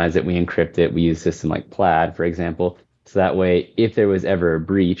tokenize it, we encrypt it, we use a system like Plaid, for example. So that way, if there was ever a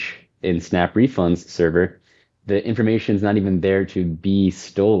breach in SnapRefund's server, the information is not even there to be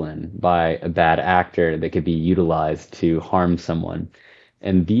stolen by a bad actor that could be utilized to harm someone.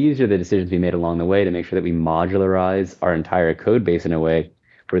 And these are the decisions we made along the way to make sure that we modularize our entire code base in a way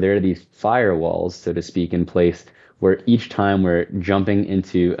where there are these firewalls, so to speak, in place where each time we're jumping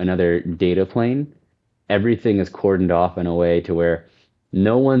into another data plane, everything is cordoned off in a way to where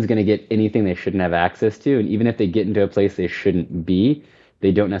no one's going to get anything they shouldn't have access to. And even if they get into a place they shouldn't be,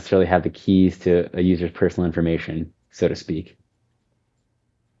 they don't necessarily have the keys to a user's personal information, so to speak.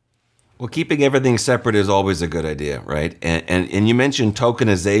 Well, keeping everything separate is always a good idea, right? And you mentioned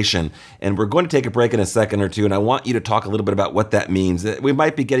tokenization, and we're going to take a break in a second or two, and I want you to talk a little bit about what that means. We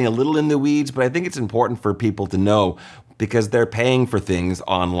might be getting a little in the weeds, but I think it's important for people to know, because they're paying for things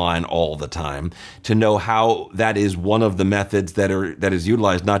online all the time, to know how that is one of the methods that is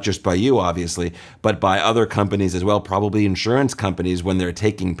utilized, not just by you, obviously, but by other companies as well, probably insurance companies, when they're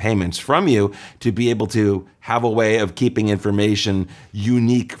taking payments from you, to be able to have a way of keeping information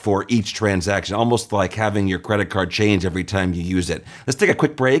unique for each transaction, almost like having your credit card change every time you use it. Let's take a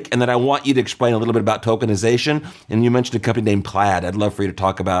quick break, and then I want you to explain a little bit about tokenization. And you mentioned a company named Plaid. I'd love for you to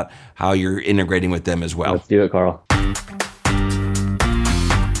talk about how you're integrating with them as well. Let's do it, Karl.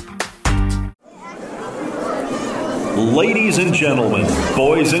 Ladies and gentlemen,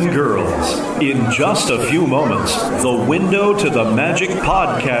 boys and girls, in just a few moments, the Window to the Magic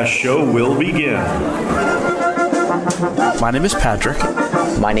podcast show will begin. My name is Patrick.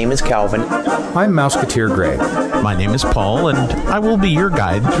 My name is Calvin. I'm Mouseketeer Gray. My name is Paul, and I will be your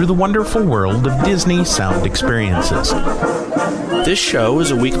guide through the wonderful world of Disney sound experiences. This show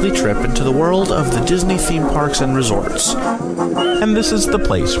is a weekly trip into the world of the Disney theme parks and resorts. And this is the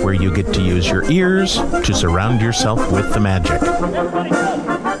place where you get to use your ears to surround yourself with the magic.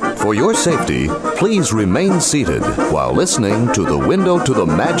 For your safety, please remain seated while listening to the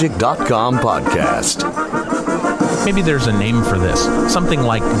windowtothemagic.com podcast. Maybe there's a name for this, something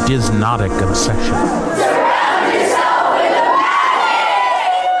like Disnotic obsession.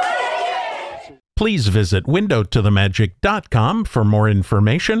 Please visit windowtothemagic.com for more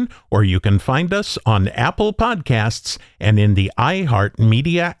information, or you can find us on Apple Podcasts and in the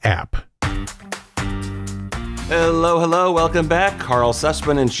iHeartMedia app. Hello, hello. Welcome back. Karl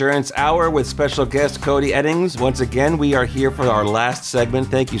Susman Insurance Hour with special guest Cody Eddings. Once again, we are here for our last segment.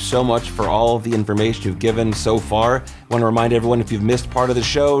 Thank you so much for all of the information you've given so far. I want to remind everyone, if you've missed part of the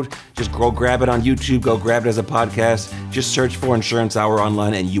show, just go grab it on YouTube, go grab it as a podcast. Just search for Insurance Hour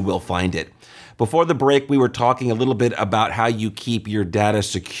online and you will find it. Before the break, we were talking a little bit about how you keep your data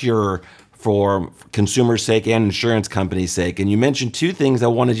secure for consumers' sake and insurance companies' sake. And you mentioned two things I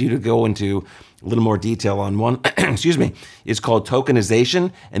wanted you to go into a little more detail on. One, excuse me, is called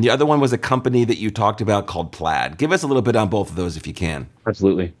tokenization, and the other one was a company that you talked about called Plaid. Give us a little bit on both of those if you can.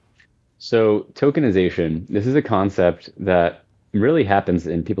 Absolutely. So tokenization, this is a concept that really happens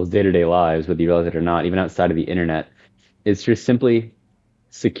in people's day-to-day lives, whether you realize it or not, even outside of the internet. It's just simply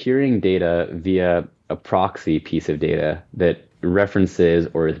securing data via a proxy piece of data that references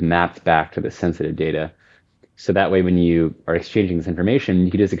or is mapped back to the sensitive data. So that way, when you are exchanging this information, you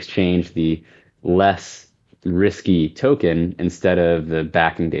can just exchange the less risky token instead of the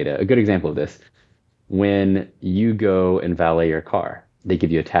backing data. A good example of this, when you go and valet your car, they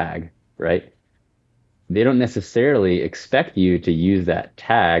give you a tag, right? They don't necessarily expect you to use that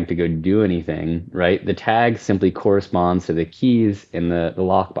tag to go do anything, right? The tag simply corresponds to the keys in the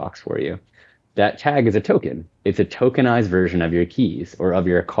lockbox for you. That tag is a token. It's a tokenized version of your keys or of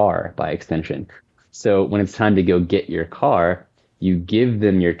your car by extension. So when it's time to go get your car, you give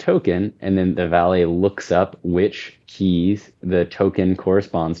them your token, and then the valet looks up which keys the token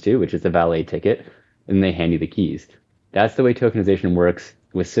corresponds to, which is the valet ticket, and they hand you the keys. That's the way tokenization works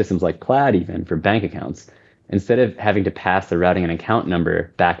with systems like Plaid, even for bank accounts. Instead of having to pass the routing and account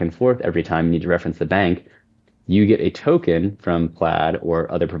number back and forth every time you need to reference the bank, you get a token from Plaid or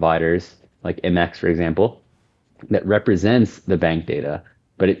other providers like MX, for example, that represents the bank data,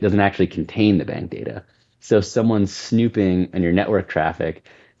 but it doesn't actually contain the bank data. So if someone's snooping on your network traffic,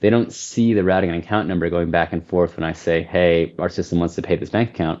 they don't see the routing and account number going back and forth when I say, hey, our system wants to pay this bank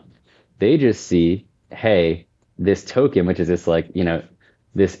account. They just see, hey, this token, which is this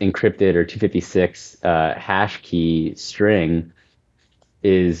this encrypted or 256 hash key string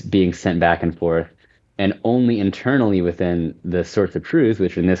is being sent back and forth. And only internally within the source of truth,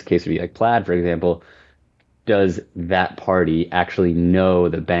 which in this case would be like Plaid, for example, does that party actually know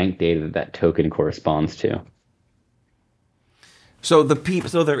the bank data that token corresponds to. So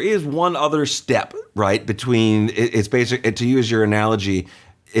so there is one other step, right? Between it's basic, to use your analogy,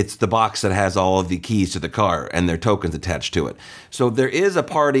 it's the box that has all of the keys to the car and their tokens attached to it. So there is a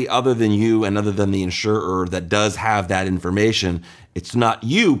party other than you and other than the insurer that does have that information. It's not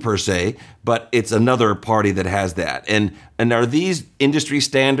you per se, but it's another party that has that. And are these industry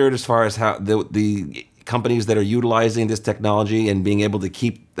standard as far as how the companies that are utilizing this technology and being able to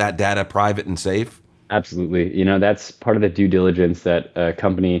keep that data private and safe? Absolutely. That's part of the due diligence that a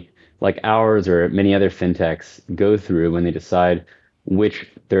company like ours or many other fintechs go through when they decide which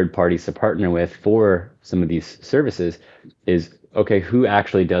third parties to partner with for some of these services is, okay, who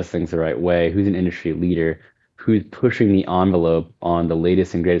actually does things the right way? Who's an industry leader? Who's pushing the envelope on the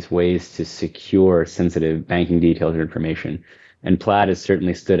latest and greatest ways to secure sensitive banking details or information? And Plaid has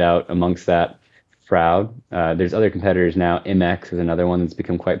certainly stood out amongst that crowd. There's other competitors now. MX is another one that's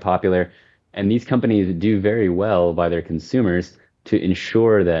become quite popular. And these companies do very well by their consumers to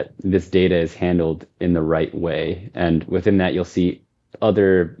ensure that this data is handled in the right way. And within that, you'll see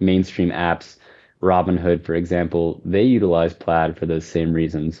other mainstream apps, Robinhood, for example, they utilize Plaid for those same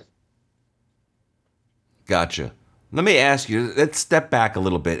reasons. Gotcha. Let me ask you, let's step back a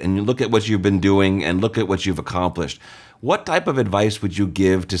little bit and you look at what you've been doing and look at what you've accomplished. What type of advice would you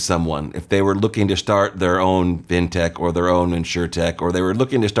give to someone if they were looking to start their own fintech or their own insurtech, or they were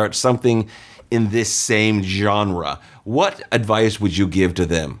looking to start something in this same genre? What advice would you give to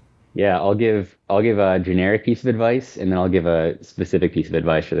them? Yeah, I'll give a generic piece of advice, and then I'll give a specific piece of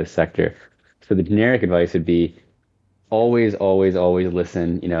advice for this sector. So the generic advice would be always, always, always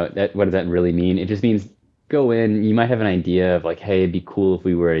listen. What does that really mean? It just means go in. You might have an idea of like, hey, it'd be cool if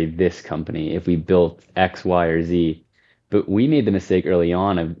we were this company, if we built X, Y, or Z. But we made the mistake early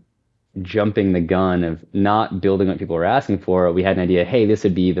on of jumping the gun, of not building what people were asking for. We had an idea, hey, this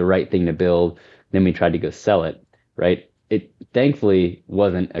would be the right thing to build. Then we tried to go sell it, right? It thankfully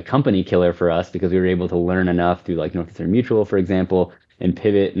wasn't a company killer for us because we were able to learn enough through like Northeastern Mutual, for example, and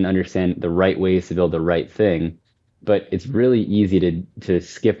pivot and understand the right ways to build the right thing. But it's really easy to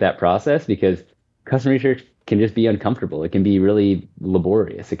skip that process because customer research can just be uncomfortable. It can be really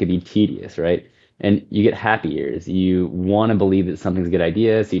laborious. It can be tedious, right? And you get happy ears. You want to believe that something's a good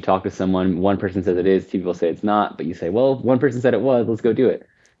idea. So you talk to someone, one person says it is, two people say it's not, but you say, well, one person said it was, let's go do it.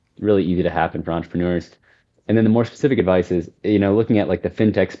 Really easy to happen for entrepreneurs. And then the more specific advice is, looking at like the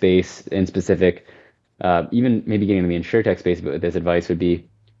fintech space in specific, even maybe getting in the insurtech space, but with this advice would be,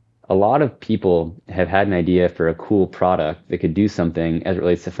 a lot of people have had an idea for a cool product that could do something as it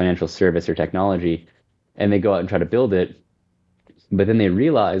relates to financial service or technology, and they go out and try to build it, but then they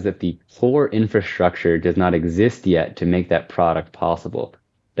realize that the core infrastructure does not exist yet to make that product possible.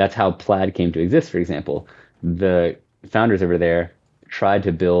 That's how Plaid came to exist, for example. The founders over there tried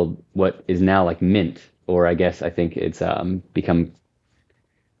to build what is now like Mint, or I think it's become,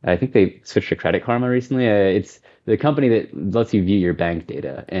 I think they switched to Credit Karma recently. It's the company that lets you view your bank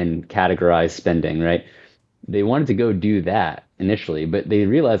data and categorize spending, right? They wanted to go do that initially, but they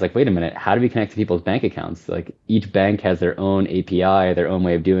realized, like, wait a minute, how do we connect to people's bank accounts? Like, each bank has their own API, their own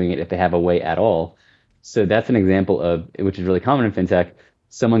way of doing it, if they have a way at all. So that's an example of, which is really common in fintech,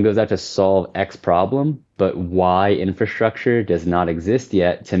 someone goes out to solve X problem, but Y infrastructure does not exist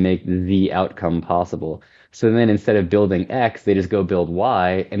yet to make the outcome possible. So then instead of building X, they just go build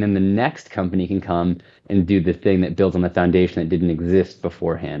Y, and then the next company can come and do the thing that builds on the foundation that didn't exist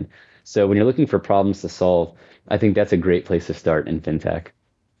beforehand. So when you're looking for problems to solve, I think that's a great place to start in fintech,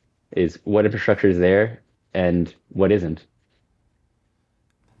 is what infrastructure is there and what isn't.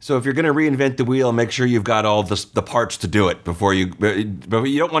 So if you're going to reinvent the wheel, make sure you've got all the parts to do it before you. But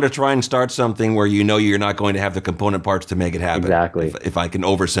you don't want to try and start something where you know you're not going to have the component parts to make it happen. Exactly. If I can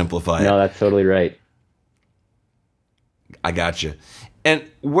oversimplify it. No, that's totally right. I got you. And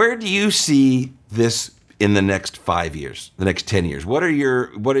where do you see this in the next 5 years, the next 10 years? What are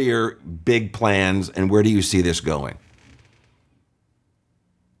your big plans, and where do you see this going?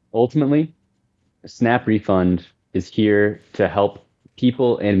 Ultimately, SnapRefund is here to help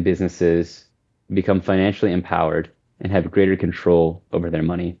people and businesses become financially empowered and have greater control over their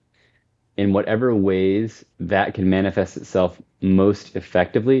money. In whatever ways that can manifest itself most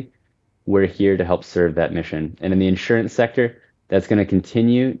effectively, we're here to help serve that mission. And in the insurance sector, that's going to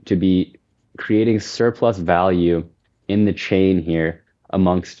continue to be creating surplus value in the chain here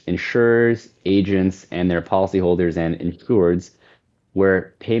amongst insurers, agents, and their policyholders and insureds,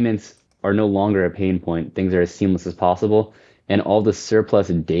 where payments are no longer a pain point. Things are as seamless as possible. And all the surplus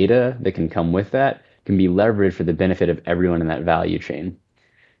data that can come with that can be leveraged for the benefit of everyone in that value chain.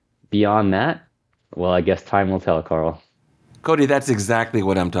 Beyond that, well, I guess time will tell, Karl. Cody, that's exactly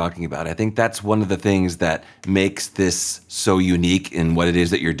what I'm talking about. I think that's one of the things that makes this so unique in what it is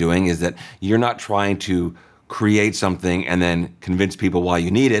that you're doing, is that you're not trying to create something and then convince people why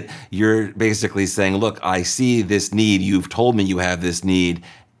you need it. You're basically saying, look, I see this need. You've told me you have this need,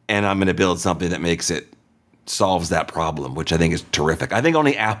 and I'm going to build something that solves that problem, which I think is terrific. I think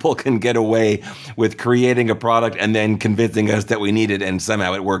only Apple can get away with creating a product and then convincing us that we need it, and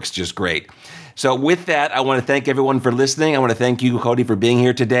somehow it works just great. So with that, I want to thank everyone for listening. I want to thank you, Cody, for being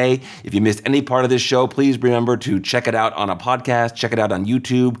here today. If you missed any part of this show, please remember to check it out on a podcast, check it out on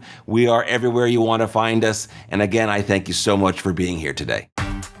YouTube. We are everywhere you want to find us. And again, I thank you so much for being here today.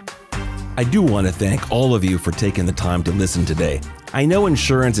 I do want to thank all of you for taking the time to listen today. I know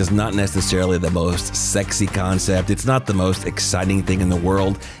insurance is not necessarily the most sexy concept. It's not the most exciting thing in the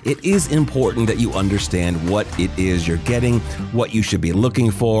world. It is important that you understand what it is you're getting, what you should be looking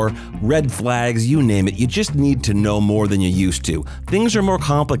for, red flags, you name it. You just need to know more than you used to. Things are more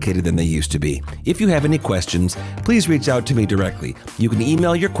complicated than they used to be. If you have any questions, please reach out to me directly. You can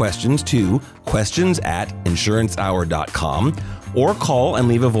email your questions to questions@insurancehour.com or call and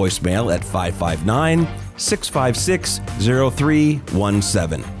leave a voicemail at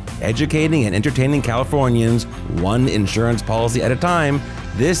 559-656-0317. Educating and entertaining Californians, one insurance policy at a time.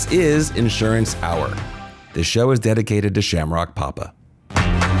 This is Insurance Hour. This show is dedicated to Shamrock Papa.